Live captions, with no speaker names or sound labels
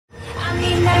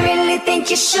think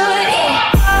you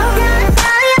should.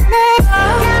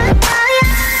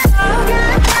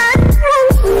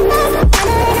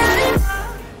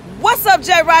 What's up,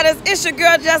 J Riders? It's your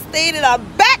girl Justine, and I'm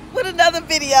back with another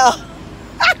video.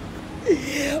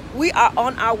 We are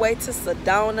on our way to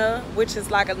Sedona, which is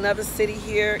like another city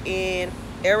here in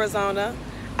Arizona.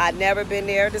 I've never been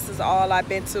there. This is all I've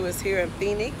been to is here in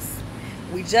Phoenix.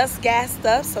 We just gassed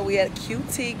up, so we had a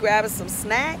QT grabbing some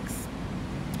snacks.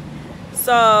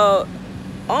 So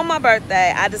on my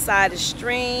birthday, I decided to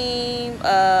stream,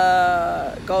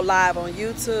 go live on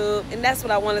YouTube, and that's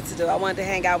what I wanted to do. I wanted to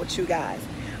hang out with you guys.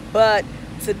 But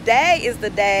today is the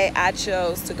day I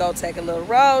chose to go take a little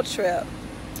road trip.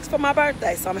 It's for my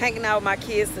birthday, so I'm hanging out with my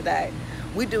kids today.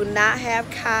 We do not have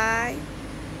Kai.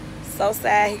 So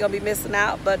sad he's gonna be missing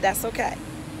out, but that's okay.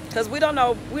 Cause we don't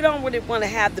really want to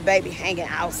have the baby hanging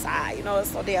outside. You know,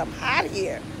 it's so damn hot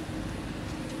here.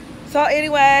 So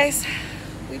anyways,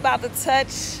 we about to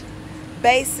touch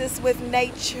bases with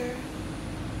nature.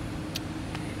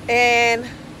 And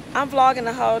I'm vlogging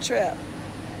the whole trip.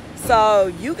 So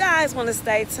you guys want to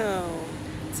stay tuned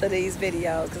to these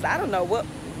videos because I don't know what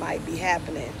might be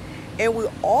happening. And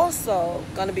we're also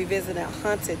going to be visiting a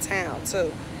haunted town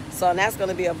too. So that's going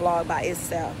to be a vlog by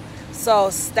itself. So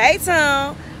stay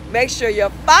tuned. Make sure you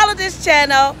follow this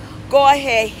channel. Go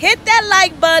ahead, hit that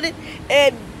like button.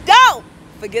 And don't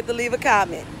forget to leave a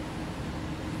comment.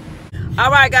 All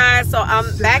right, guys. So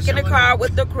I'm back in the car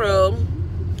with the crew.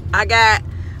 I got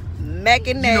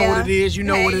meck&naya. You know what it is. You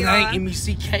know what it ain't.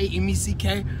 M-E-C-K,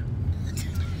 M-E-C-K.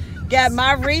 Got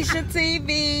my Risha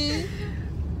TV.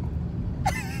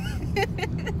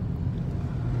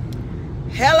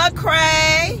 Hella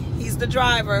Cray. He's the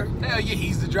driver. Hell yeah,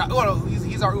 he's the driver. Oh, no,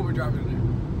 he's our Uber driver today.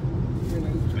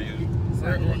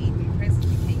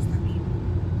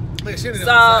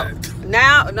 So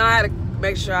now I had to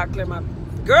make sure I clear my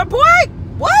girl boy.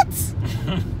 What?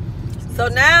 So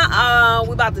now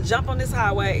we're about to jump on this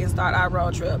highway and start our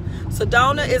road trip.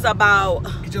 Sedona is about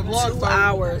 2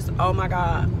 hours. Oh my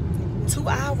God. 2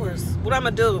 hours. What I'm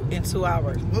gonna do in 2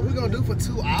 hours? What we gonna do for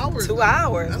 2 hours? 2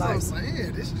 hours. That's like, what I'm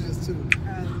saying. This is just too.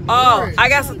 Oh, I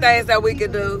got some things that we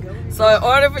can do. So in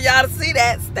order for y'all to see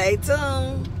that, stay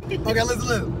tuned. Okay,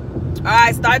 listen. All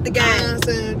right, start the game.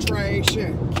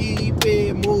 Concentration. Keep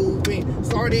it moving.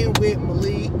 Starting with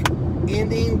Malik,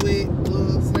 ending with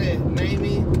Lizette.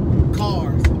 Naming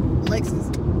cars.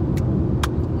 Lexus.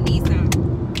 Nissan.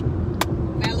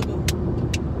 Malibu.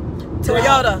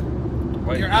 Toyota.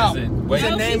 Wait, You're out. Wait.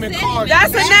 It's a name and car.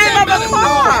 That's the name of a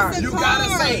car. You gotta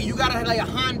say like a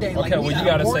Hyundai. Okay, well you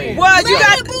gotta say. Well, you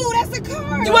got. Malibu, that's a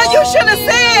car. Well, you should have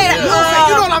said.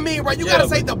 You know what I mean, right? You gotta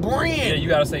say the brand. Yeah, you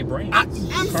gotta say brand. I'm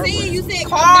saying you said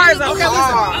Cars Malibu. are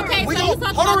cars. Okay, We so go, you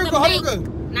talking hold on, about real the good.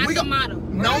 make, not We the go, model.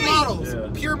 no models, Yeah.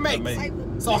 pure makes. Make.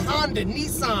 So Honda,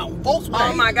 Nissan, Volkswagen.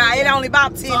 Oh my God, it only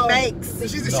about 10 makes.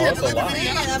 She's a No, shit. it's a lot.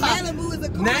 Yeah, a Malibu is a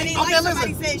car. Name- Like okay,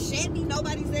 somebody listen. said Chevy,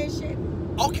 nobody said Chevy.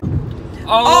 Okay.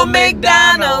 Oh,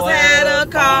 McDonald's had a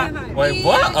car. Wait,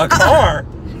 what? A car?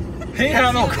 He ain't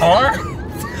had no car?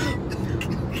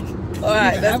 All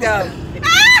right, let's go.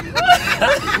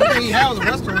 He has a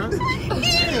restaurant. All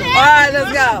right,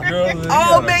 let's go. Girl, he Oh, had a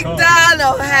car.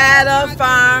 McDonald had a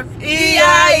farm.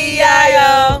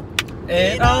 E-I-E-I-O.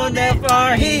 And on that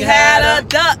farm He had a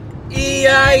duck.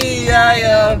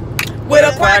 E-I-E-I-O.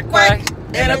 With a quack quack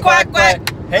and a quack quack.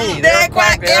 Hey, There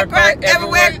quack, there quack,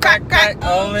 everywhere quack quack.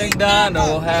 Oh,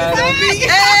 McDonald had a...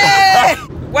 Hey!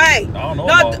 Wait. I don't know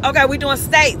No, about- okay, we doing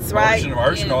states, right?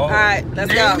 Original. All right,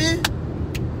 let's go. Name it.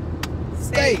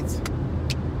 States.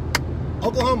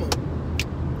 Oklahoma.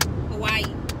 Hawaii.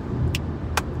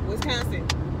 Wisconsin.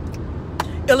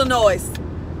 Illinois.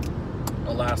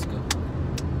 Alaska.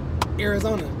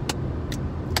 Arizona.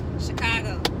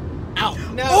 Chicago. Out.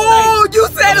 No. Oh, you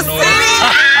said a Illinois.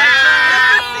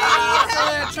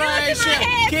 Concentration.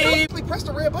 Keep. Press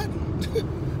the red button.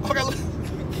 Okay.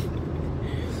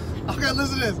 Okay,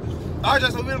 listen to this. All right,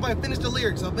 so we're gonna finish the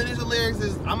lyrics. So finish the lyrics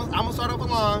is I'm gonna start off a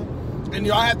line, and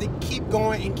y'all have to keep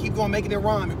going, making it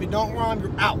rhyme. If it don't rhyme,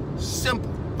 you're out. Simple.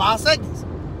 5 seconds.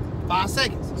 5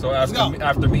 seconds. So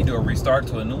after me, do a restart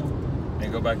to a new one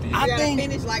and go back to you? I You gotta think-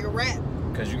 finish like a rap.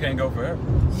 Because you can't go forever.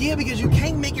 Yeah, because you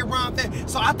can't make it rhyme fast.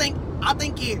 So I think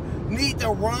it need to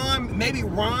rhyme, maybe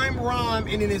rhyme,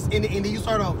 and then you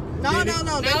start over. No, Then no,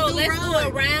 no. No, let's do a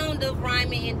rhyme. round of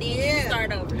rhyming and then you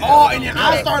start over. Oh, and then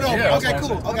I'll start over. Yeah, Okay, that's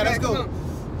cool. what Okay, that's cool.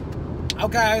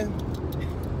 Okay.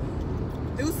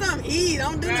 Do something easy.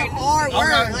 Don't do Right. no hard work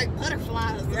Okay. like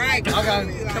butterflies. Right.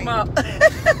 Okay. Come on.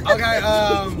 Okay,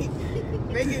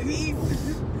 Make it easy.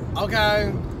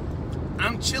 okay.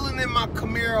 I'm chilling in my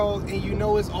Camaro and you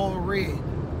know it's all red.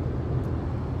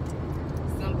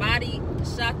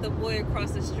 shot the boy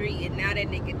across the street, and now that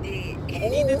nigga dead. I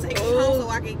need to take him home so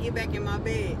I can get back in my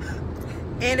bed.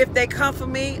 And if they come for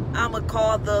me, I'ma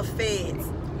call the feds.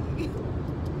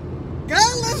 Go,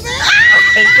 little man.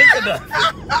 Hey, think of that.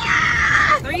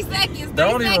 3 seconds.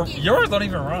 Don't even, yours don't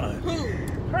even rhyme. Who?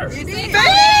 Hers. You did.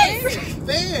 Feds!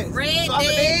 Feds. Red So I'm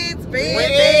dead. a-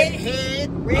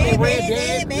 Red, Red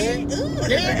dead. dead.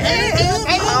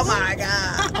 Oh my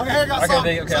God. Okay, here we go. So,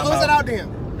 Okay, so I'm who's out. it out then?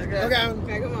 Okay. Okay.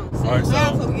 Okay, come on. All right, Sit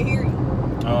down so- so we can hear you.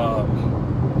 All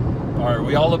right,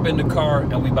 we all up in the car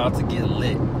and we about to get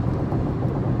lit.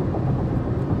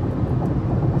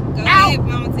 Go ahead,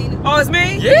 Mama Tina. Oh, it's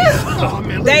me? Yeah. Oh,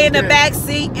 man, They in the look at back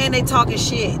seat and they talking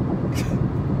shit.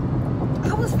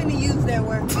 I was finna use that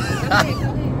word. Go ahead.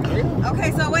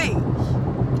 Okay, so wait.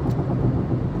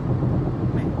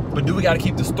 But do we got to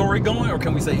keep the story going, or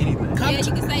can we say anything? that. Yeah,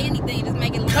 you can say anything. Just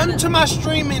make it Come loud. to my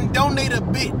stream and donate a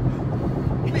bit.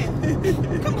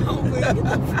 Come on, man.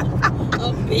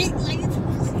 A big like.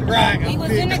 Right. We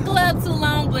was in the club too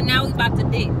long, but now we about to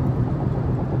dip.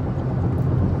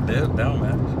 That don't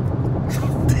matter.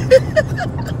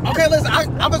 Okay, listen.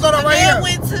 I'm gonna start off right Man here.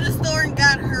 went to the store and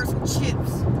got her some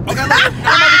chips. Okay,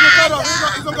 look.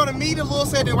 He's gonna go to me, the little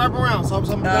set, then wrap around. So I'm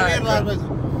gonna go ahead and last person.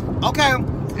 Okay.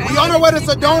 We on our way to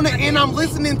Sedona, and I'm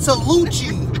listening to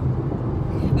Lucci.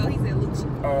 Oh, he said Lucci.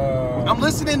 I'm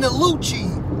listening to Lucci.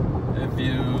 If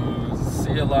you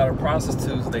see a lot of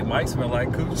prostitutes, they might smell like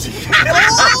coochie.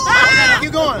 Okay,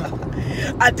 keep going.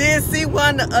 I did see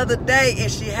one the other day and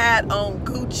she had on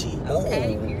Gucci.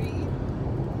 Okay, period.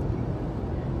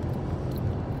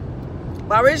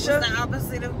 Marisha? The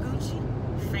opposite of Gucci.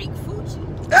 Fake Fucci.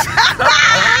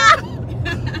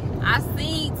 I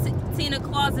seen Tina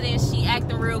Closet and she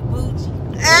acting real bougie.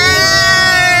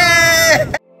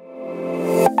 Hey!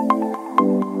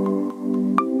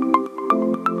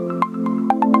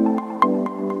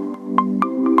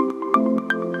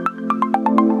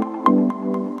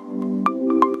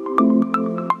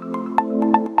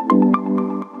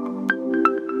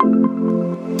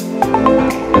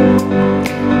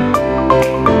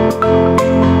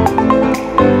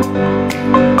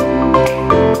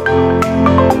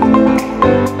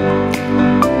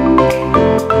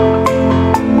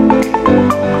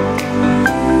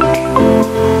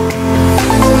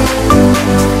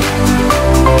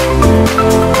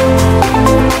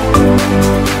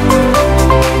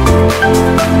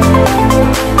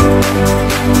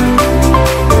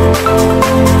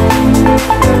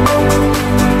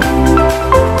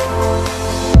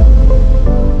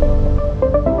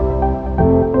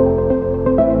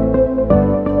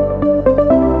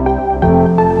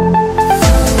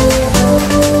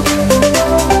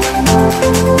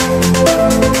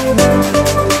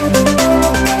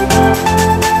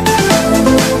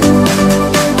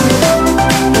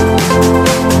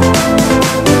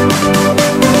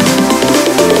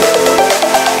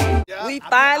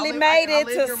 Finally made it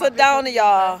to Sedona,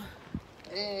 y'all.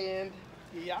 And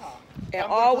yeah. And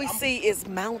all we see is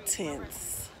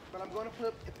mountains. But I'm going to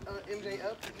put MJ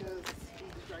up because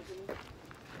he's distracting me.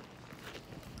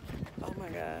 Oh my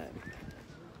God.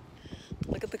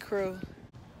 Look at the crew.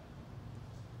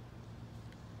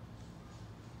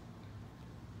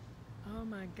 Oh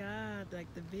my God,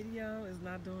 like the video is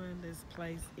not doing this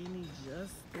place any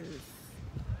justice.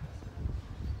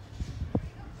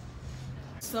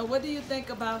 So what do you think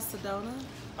about Sedona?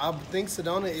 I think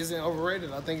Sedona isn't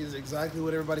overrated. I think it's exactly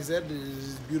what everybody said.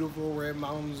 It's beautiful, red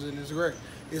mountains, and it's great.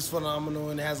 It's phenomenal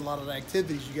and it has a lot of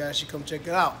activities. You guys should come check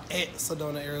it out at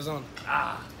Sedona, Arizona.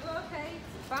 Okay.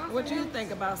 What do you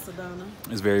think about Sedona?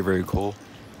 It's very, very cool.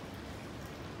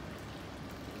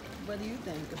 What do you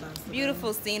think about Sedona?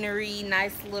 Beautiful scenery,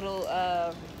 nice little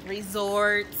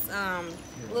resorts.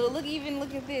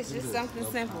 Look at this, just something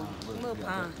simple. A little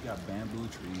pond. You got bamboo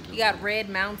trees. You got red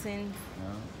mountains.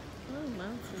 Oh,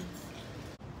 mountains.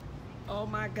 Oh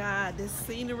my God, this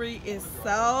scenery is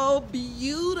so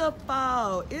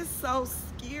beautiful. It's so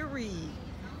scary.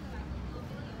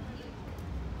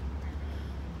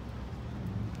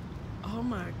 Oh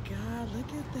my God, look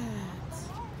at that.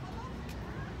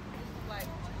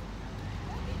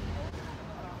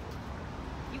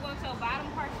 You want your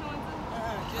bottom part showing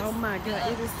too? Oh my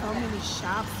God, it is so many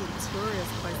shops and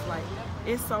tourist places. Like,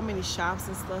 it's so many shops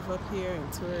and stuff up here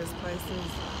and tourist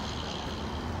places.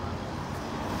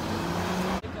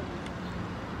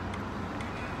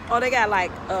 Oh, they got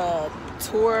like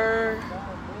tour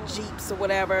jeeps or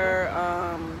whatever.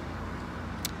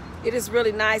 It is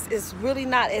really nice. It's really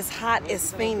not as hot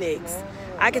as Phoenix.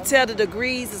 I can tell the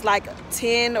degrees is like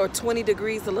 10 or 20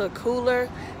 degrees, a little cooler.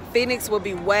 Phoenix will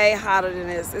be way hotter than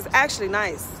this. It's actually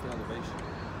nice.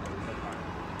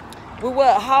 With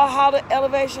what? How the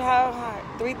elevation? How high?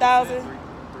 3,000?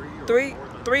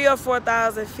 3 or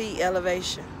 4,000 feet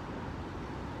elevation.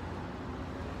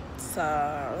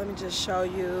 So let me just show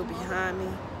you behind me.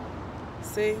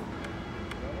 See?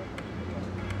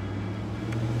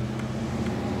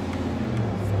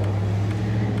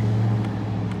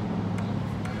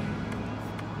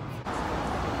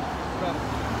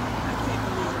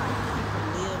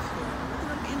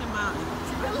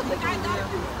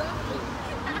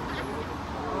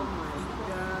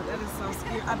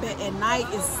 I bet at night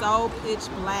it's so pitch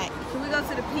black. Can we go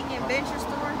to the Peak Adventure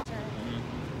store?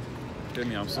 Give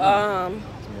me, I'm sorry.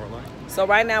 More light. So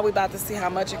right now we about to see how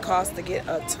much it costs to get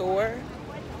a tour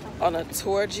on a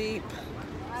tour Jeep.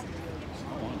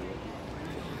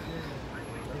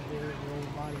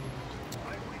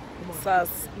 So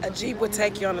a Jeep would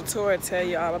take you on a tour and tell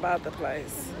you all about the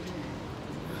place.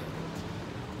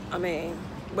 I mean,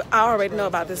 but I already know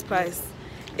about this place.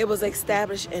 It was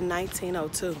established in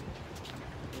 1902.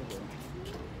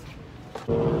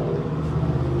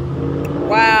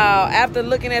 Wow, after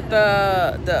looking at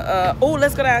oh,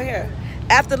 let's go down here.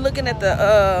 After looking at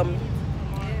the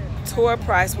tour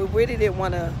price, we really didn't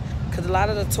want to, because a lot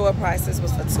of the tour prices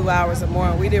was for 2 hours or more,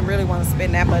 and we didn't really want to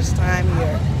spend that much time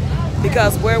here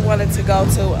because we're wanting to go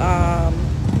to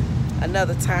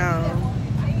another town.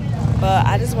 But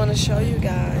I just want to show you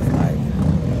guys like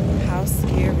how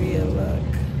scary it look.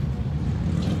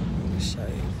 Let me show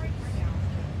you.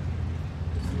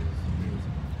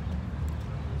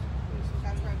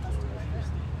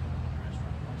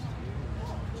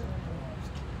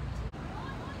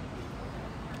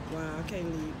 Wow, I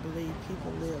can't believe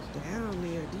people live down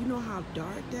there. Do you know how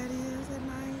dark that is at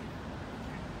night?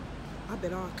 I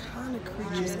bet all kind of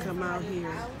creatures come out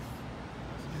here.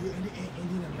 And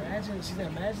then imagine this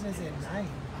at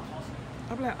night.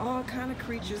 I bet all kind of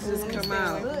creatures just come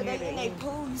out. Look, they in their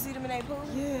pool. You see them in their pool?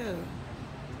 Yeah.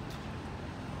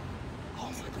 Oh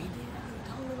my God,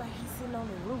 don't look like he's sitting on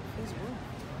the roof. His roof.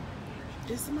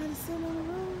 Is somebody sitting on the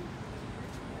roof?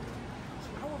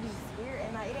 I would be scared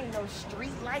at night. It ain't no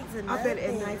street lights and I nothing. bet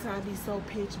at night time be so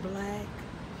pitch black.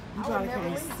 You I probably would never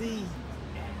can't leave. see.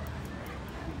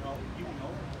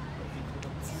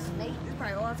 Snake. There's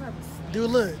probably all types of snakes. Dude,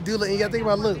 look, you gotta think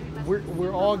about it. Look,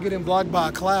 we're all getting blocked by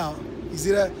a cloud. You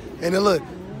see that? And then look,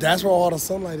 that's where all the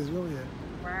sunlight is really at.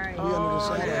 Right. We under the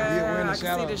shadow. Yeah, We're in the I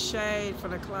shadow. can see the shade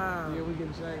from the cloud. Yeah, we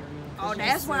getting shade right now. Oh,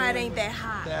 that's why it ain't that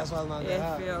hot. That's why it's not It that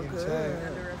hot. feel We getting good. shade.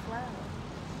 Under a cloud.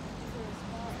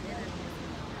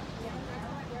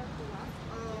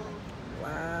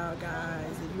 Wow,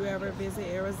 guys, if you ever visit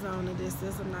Arizona, this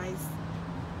is a nice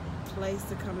place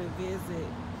to come and visit.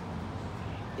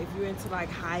 If you're into like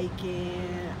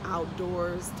hiking,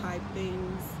 outdoors type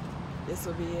things, this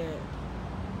will be it.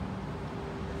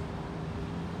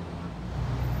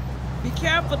 Be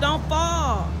careful, don't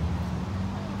fall.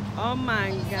 Oh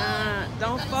my God,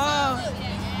 don't fall.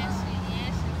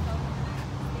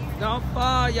 Don't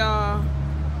fall, y'all.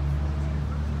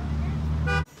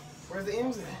 Where's the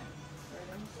M's at?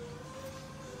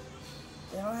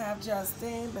 They don't have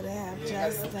Justin, but they have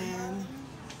Justin.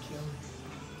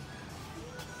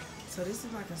 So this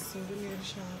is like a souvenir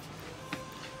shop.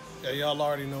 Yeah, y'all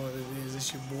already know what it is.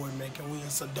 It's your boy Meck, and we in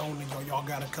Sedona. Y'all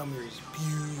gotta come here. It's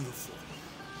beautiful.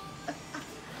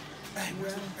 Hey,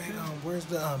 where's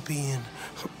the pen?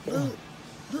 Look.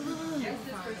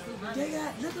 They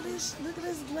got, look at this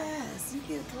glass. You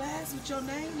get a glass with your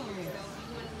name on it.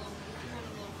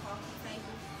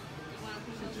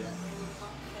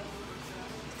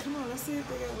 Come on, let's see if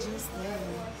they got just that.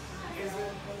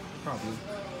 Probably.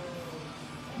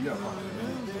 You got probably.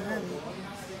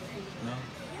 No?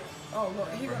 Oh, look,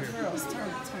 here goes girls. Turn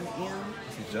it M.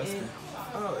 Is it Justin?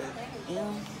 Oh,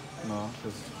 M. No,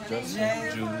 because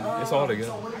Justin, Julie, it's all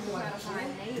together. Damn.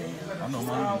 I know It's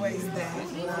mine. always that.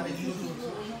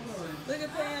 Look at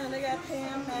Pam. They got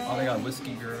Pam, man. Oh, they got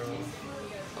Whiskey Girl.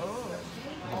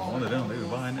 Oh. One of them, they were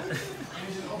buying it.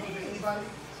 What is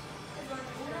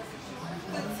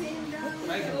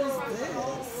this?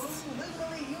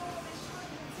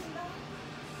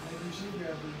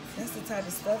 That's the type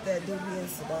of stuff that do be in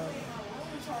Sedona.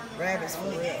 Rabbits for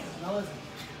real. Now listen.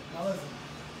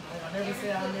 I never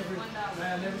said I never do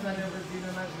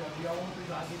that nice job. Y'all want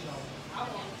things, I'll get y'all.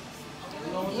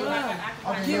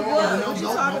 Yeah. Get what? What you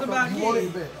talking about? You want it?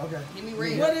 Okay. Give me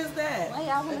red. What is that? A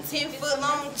 10-foot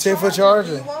long 10-foot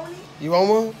charger. You want it? You want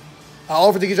one? I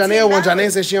offered to get Janelle one.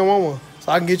 Janelle said she don't want one.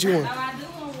 So I can get you one. No, I do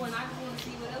want one. I just want to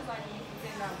see what else I can get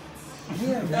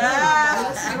for $10.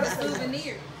 Yeah. It's a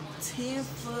souvenir.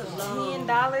 10-foot long.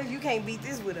 $10. You can't beat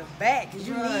this with a bat because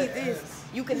you need this.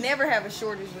 You can never have a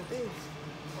shortage with this.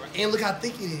 And look how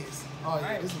thick it is. Oh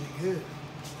yeah, this will be good.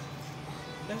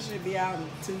 That should be out in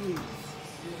 2 weeks.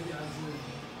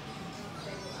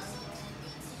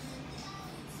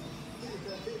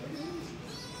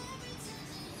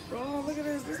 Bro, look at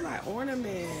this. This is like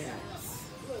ornaments.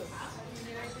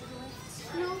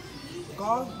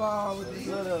 Golf ball with this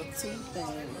little teeth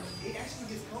thing.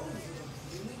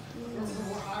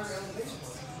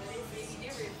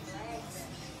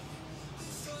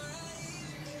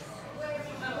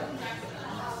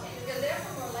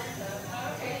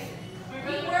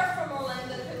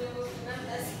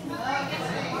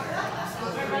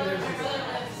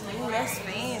 Ooh, that's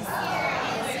fancy.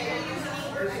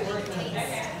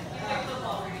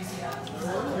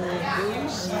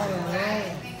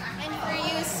 And for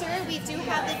you, sir, we do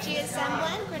have the GSM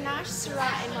blend, Grenache,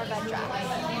 Syrah, and Mourvedre.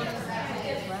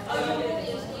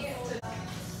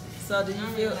 So do you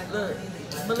feel, look,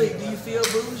 Malik, do you feel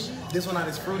bougie? This one not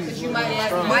as fruity. You might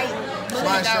like white.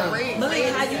 Malik got red. Malik,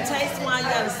 how you taste wine, you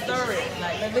gotta stir it.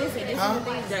 Like, Listen, this is the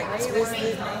thing. like twist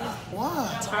it,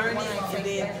 Why? turn it, and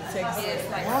then take a sip.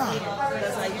 Why?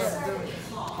 That's how you used to do it.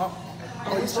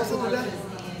 Oh, you supposed to do that?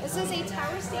 This is a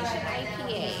Tower Station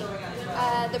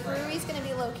IPA. The brewery is going to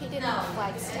be located in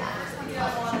Flagstaff.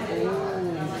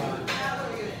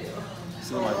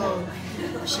 So,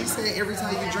 she said every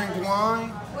time you drink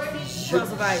wine, You're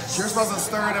supposed to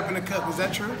stir it up in a cup. Is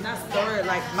that true? not stir it,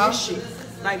 like mush it.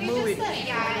 Like move it.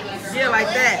 Yeah, Yeah, like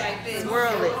that.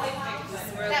 Swirl it.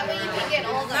 that way you can get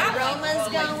all the aromas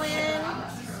going.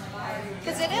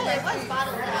 Because it was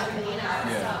bottled up, you know.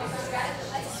 Yeah.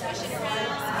 Swish it around,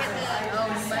 get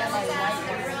the smells out,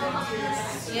 the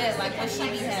aromas. Yeah, like what she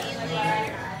be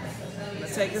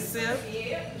having. Take a sip.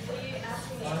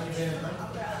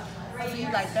 See,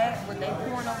 like that, what they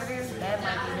pouring over there, that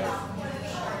might be that.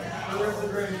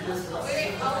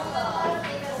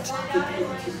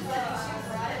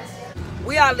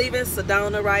 We are leaving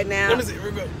Sedona right now. Let me see.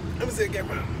 Let me see the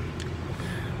camera.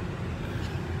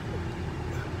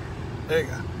 There you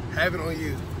go. Have it on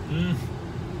you.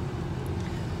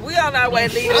 We on our way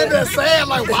leaving. I'm just saying,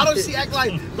 like, why don't she act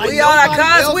like We on our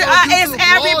cause we are. It's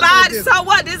everybody. So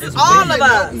what? This is all of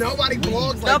us. Nobody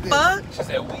vlogs The like this. fuck? She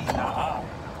said we. Nah.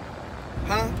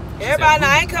 Huh? Everybody,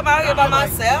 I ain't come out here by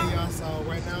myself. Yeah, so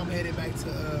right now I'm headed back to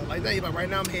like that. But right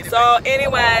now I'm headed. So,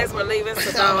 anyways, we're leaving Oh my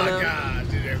Sedona.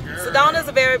 God, dude, that girl. Sedona's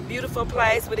a very beautiful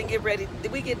place. We didn't get ready.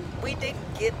 We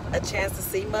didn't get a chance to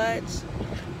see much,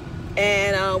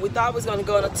 and we thought we was gonna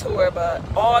go on a tour, but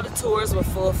all the tours were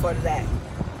full for today.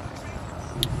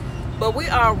 But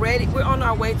we're on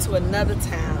our way to another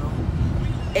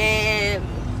town, and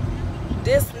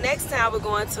this next town we're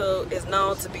going to is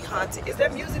known to be haunted. Is there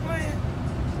music playing?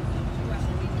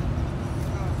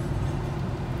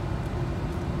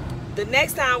 The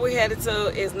next town we're headed to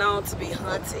is known to be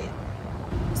haunted.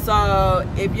 So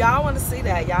if y'all want to see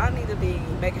that, y'all need to be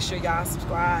making sure y'all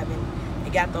subscribe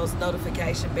and got those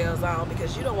notification bells on,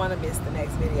 because you don't want to miss the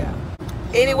next video.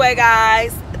 Anyway,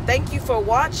 guys, thank you for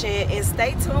watching, and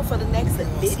stay tuned for the next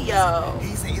video.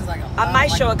 He's like I might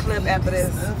show a clip after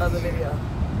this other video.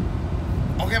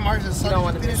 Okay, Marcus, so You don't you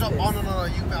wanna finish miss up. this. Oh no, I'll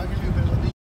give you a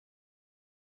finish.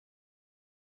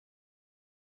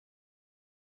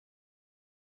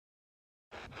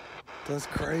 That's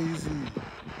crazy.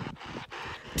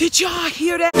 Did y'all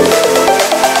hear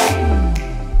that?